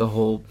now, the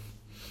whole,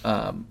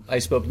 I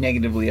spoke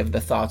negatively of the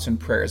thoughts and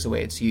prayers, the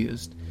way it's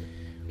used.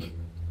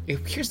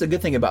 Here's the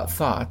good thing about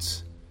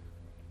thoughts.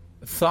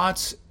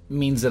 Thoughts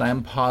means that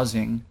I'm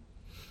pausing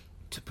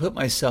to put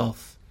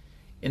myself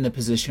in the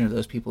position of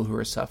those people who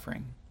are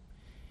suffering.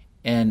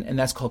 And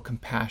that's called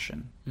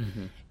compassion.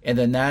 Mm-hmm. And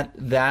then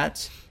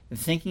that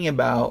thinking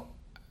about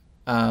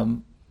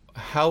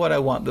how would I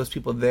want those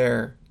people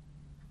there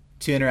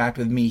to interact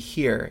with me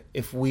here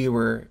if we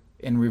were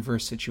in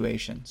reverse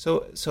situation.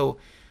 So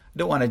I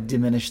don't want to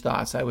diminish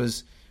thoughts. I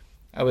was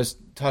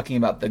talking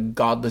about the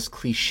godless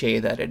cliche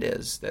that it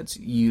is that's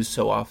used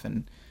so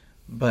often.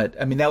 But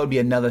I mean, that would be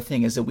another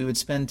thing, is that we would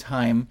spend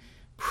time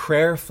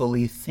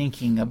prayerfully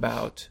thinking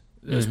about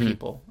those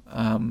people,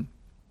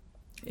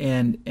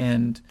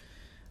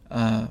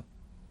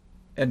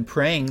 and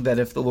praying that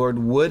if the Lord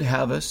would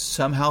have us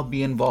somehow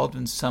be involved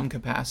in some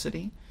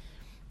capacity,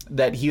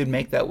 that He would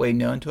make that way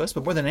known to us.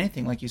 But more than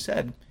anything, like you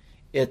said,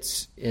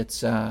 it's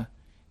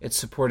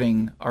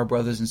supporting our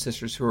brothers and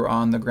sisters who are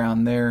on the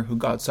ground there, who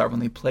God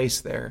sovereignly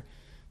placed there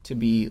to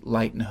be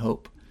light and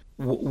hope.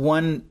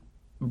 One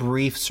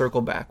brief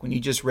circle back, when you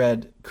just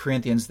read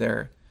Corinthians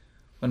there,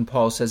 when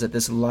Paul says that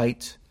this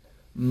light,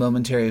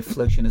 momentary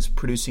affliction is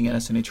producing in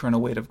us an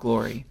eternal weight of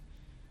glory,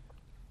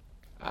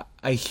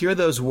 I hear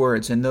those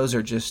words, and those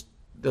are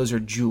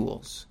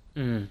jewels.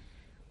 Mm.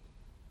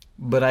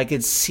 But I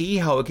could see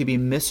how it could be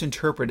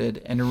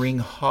misinterpreted and ring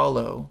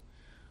hollow,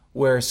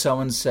 where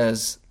someone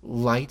says,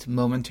 light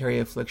momentary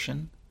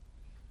affliction.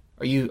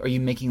 Are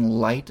you making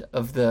light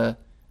of the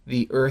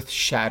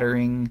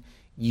earth-shattering,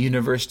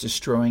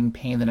 universe-destroying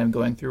pain that I'm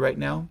going through right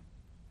now?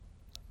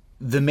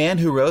 The man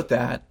who wrote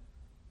that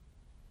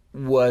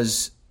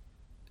was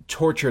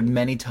tortured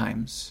many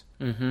times,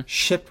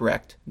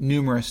 shipwrecked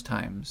numerous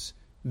times,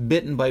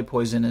 bitten by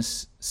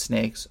poisonous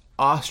snakes,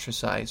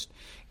 ostracized,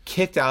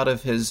 kicked out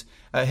of his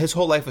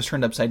whole life was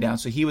turned upside down.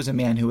 So he was a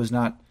man who was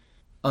not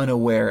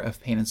unaware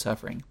of pain and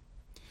suffering.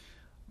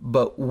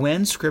 But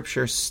when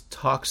Scripture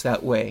talks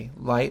that way,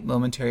 light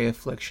momentary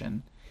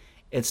affliction,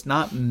 it's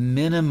not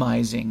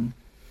minimizing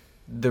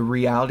the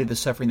reality of the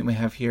suffering that we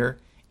have here.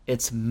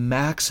 It's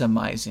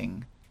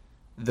maximizing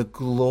the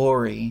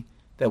glory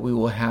that we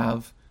will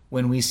have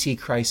when we see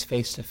Christ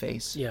face to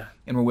face,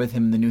 and we're with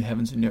him in the new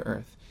heavens and new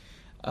earth.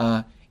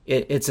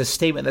 It's a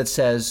statement that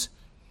says,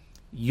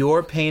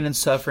 your pain and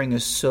suffering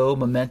is so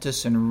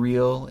momentous and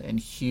real and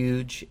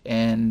huge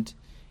and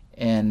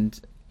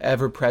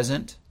ever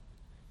present.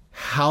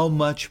 How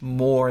much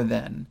more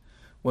then,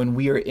 when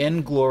we are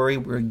in glory,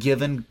 we're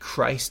given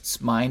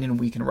Christ's mind, and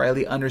we can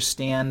rightly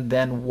understand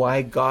then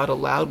why God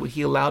allowed what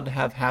he allowed to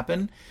have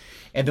happen.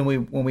 And then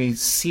when we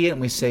see it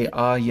and we say,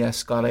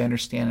 yes, God, I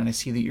understand, and I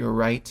see that you're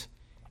right,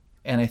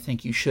 and I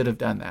think you should have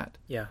done that.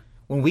 Yeah.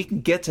 When we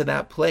can get to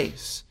that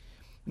place,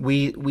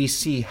 we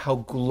see how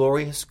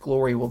glorious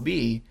glory will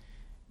be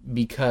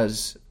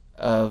because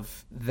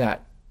of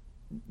that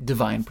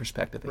divine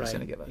perspective that he's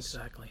going to give us.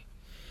 Exactly.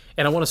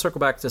 And I want to circle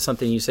back to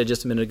something you said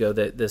just a minute ago,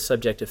 the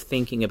subject of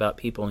thinking about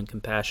people and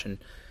compassion.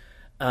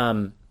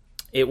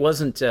 It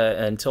wasn't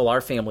until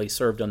our family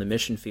served on the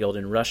mission field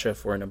in Russia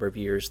for a number of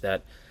years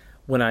that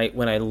when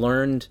I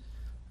learned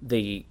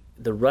the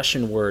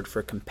Russian word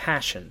for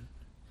compassion,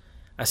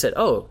 I said,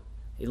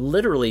 it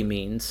literally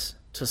means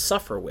to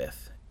suffer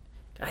with.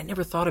 I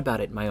never thought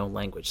about it in my own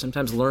language.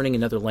 Sometimes learning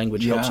another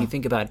language helps you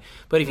think about it.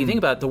 But if you think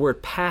about the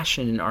word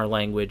passion in our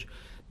language,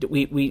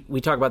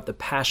 we talk about the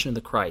passion of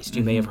the Christ.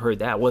 You may have heard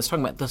that. Well, it's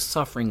talking about the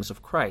sufferings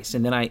of Christ.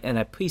 And then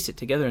I piece it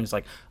together, and it's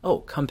like,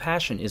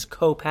 compassion is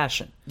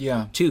co-passion.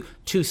 Yeah.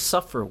 To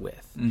suffer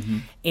with.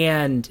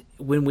 And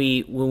when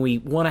we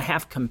want to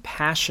have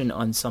compassion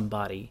on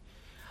somebody,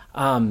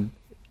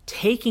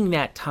 taking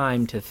that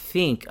time to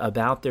think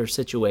about their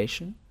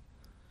situation,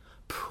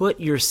 put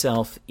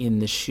yourself in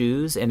the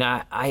shoes. And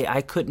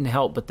I couldn't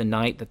help but the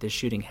night that this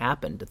shooting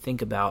happened to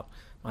think about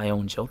my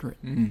own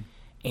children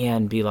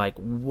and be like,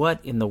 what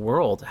in the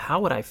world?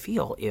 How would I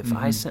feel if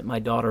I sent my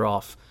daughter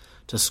off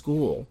to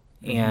school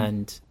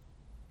and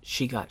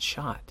she got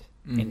shot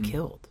and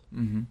killed?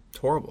 It's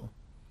horrible.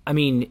 I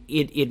mean,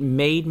 it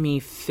made me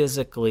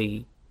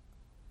physically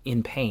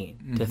in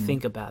pain to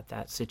think about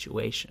that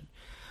situation.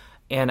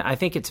 And I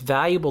think it's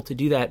valuable to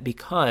do that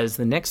because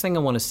the next thing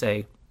I want to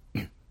say,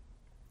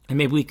 and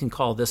maybe we can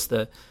call this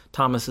the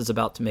Thomas is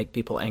about to make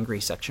people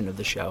angry section of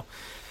the show.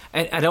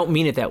 And I don't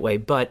mean it that way,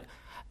 but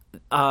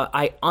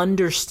I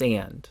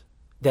understand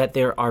that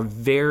there are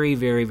very,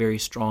 very, very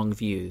strong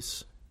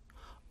views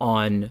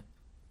on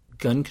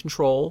gun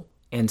control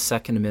and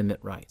Second Amendment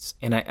rights.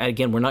 And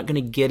again, we're not going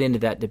to get into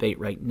that debate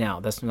right now.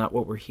 That's not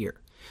what we're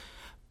here.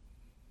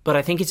 But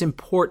I think it's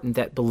important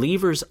that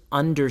believers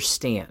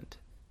understand,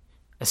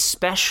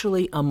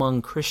 especially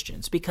among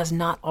Christians, because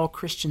not all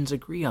Christians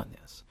agree on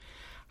this,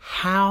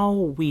 how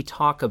we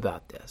talk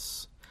about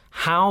this,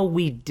 how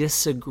we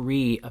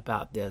disagree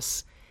about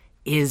this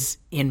is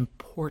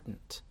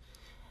important.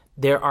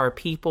 There are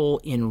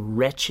people in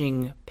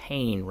retching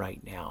pain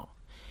right now.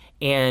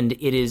 And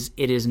it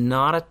is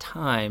not a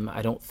time,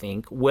 I don't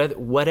think,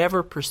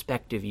 whatever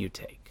perspective you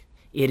take,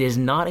 it is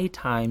not a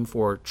time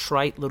for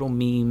trite little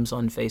memes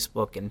on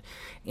Facebook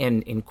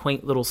and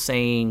quaint little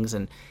sayings.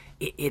 And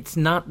it's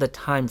not the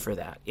time for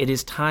that. It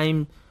is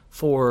time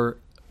for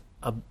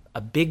a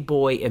big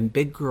boy and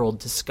big girl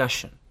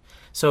discussion.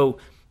 So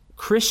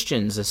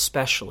Christians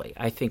especially,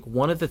 I think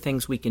one of the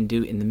things we can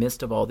do in the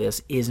midst of all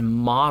this is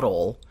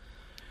model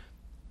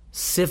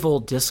civil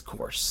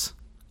discourse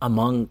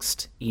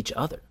amongst each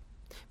other.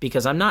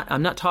 Because I'm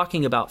not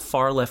talking about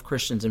far left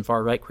Christians and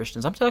far right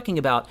Christians. I'm talking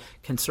about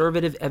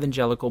conservative,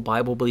 evangelical,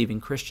 Bible-believing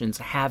Christians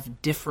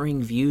have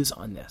differing views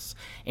on this.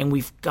 And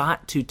we've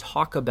got to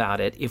talk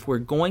about it. If we're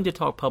going to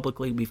talk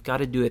publicly, we've got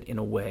to do it in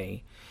a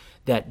way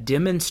that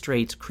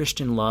demonstrates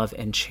Christian love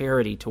and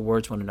charity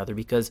towards one another.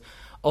 Because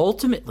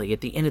ultimately,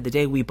 at the end of the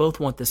day, we both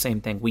want the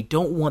same thing. We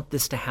don't want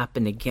this to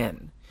happen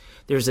again.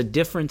 There's a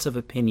difference of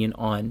opinion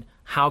on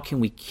how can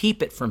we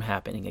keep it from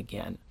happening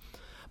again.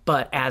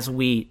 But as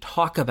we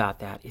talk about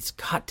that, it's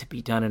got to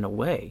be done in a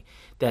way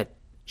that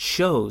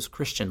shows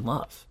Christian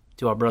love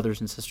to our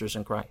brothers and sisters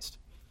in Christ.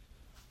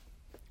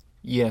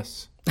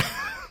 Yes.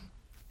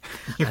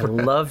 I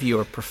love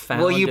your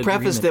profound Well, you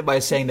agreement. prefaced it by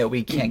saying that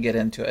we can't get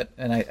into it,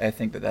 and I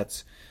think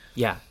that's...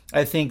 Yeah.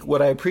 I think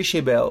what I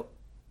appreciate about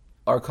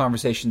our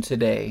conversation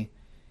today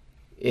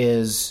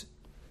is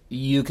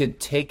you could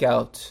take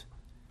out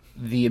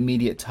the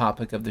immediate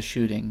topic of the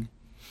shooting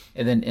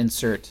and then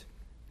insert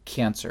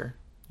cancer.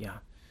 Yeah.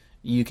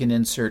 You can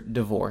insert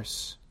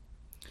divorce.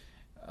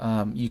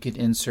 You could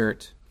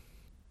insert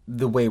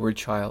the wayward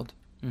child,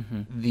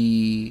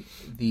 the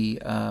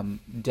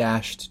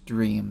dashed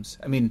dreams.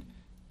 I mean,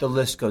 the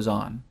list goes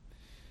on.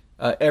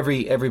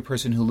 Every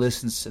person who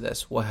listens to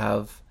this will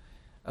have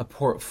a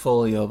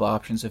portfolio of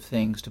options of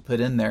things to put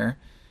in there,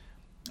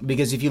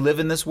 because if you live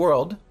in this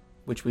world,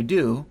 which we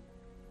do,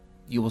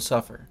 you will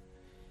suffer,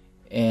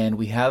 and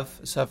we have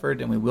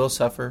suffered, and we will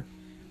suffer.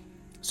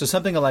 So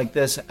something like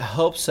this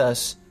helps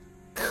us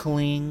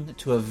cling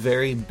to a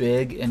very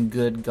big and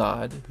good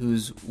God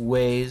whose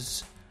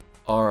ways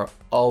are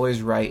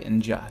always right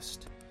and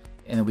just,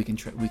 and that we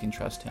can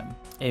trust Him.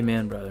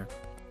 Amen, brother.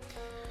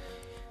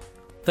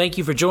 Thank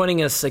you for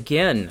joining us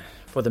again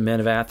for the Men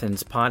of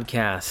Athens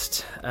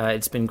podcast.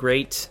 It's been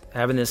great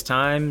having this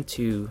time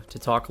to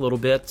talk a little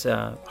bit,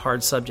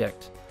 hard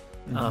subject,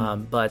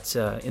 but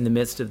in the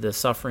midst of the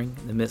suffering,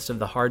 in the midst of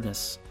the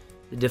hardness,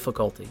 the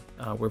difficulty,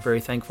 we're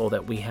very thankful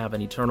that we have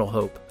an eternal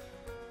hope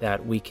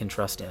that we can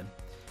trust in.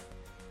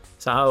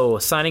 So,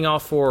 signing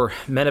off for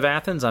Men of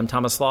Athens, I'm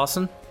Thomas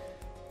Lawson.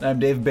 I'm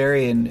Dave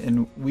Barry,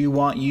 and we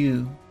want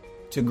you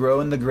to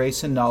grow in the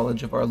grace and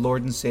knowledge of our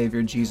Lord and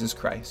Savior, Jesus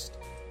Christ.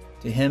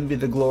 To Him be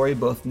the glory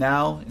both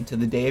now and to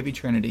the day of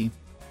eternity.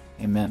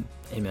 Amen.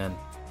 Amen.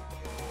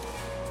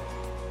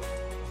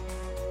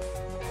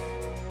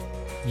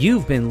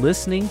 You've been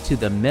listening to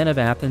the Men of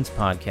Athens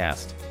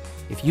podcast.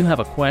 If you have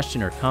a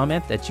question or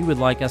comment that you would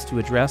like us to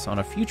address on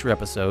a future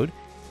episode,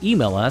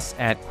 email us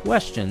at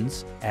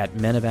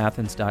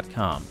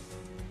questions@menofathens.com.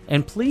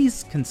 And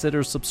please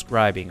consider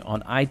subscribing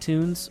on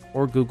iTunes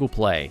or Google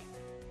Play.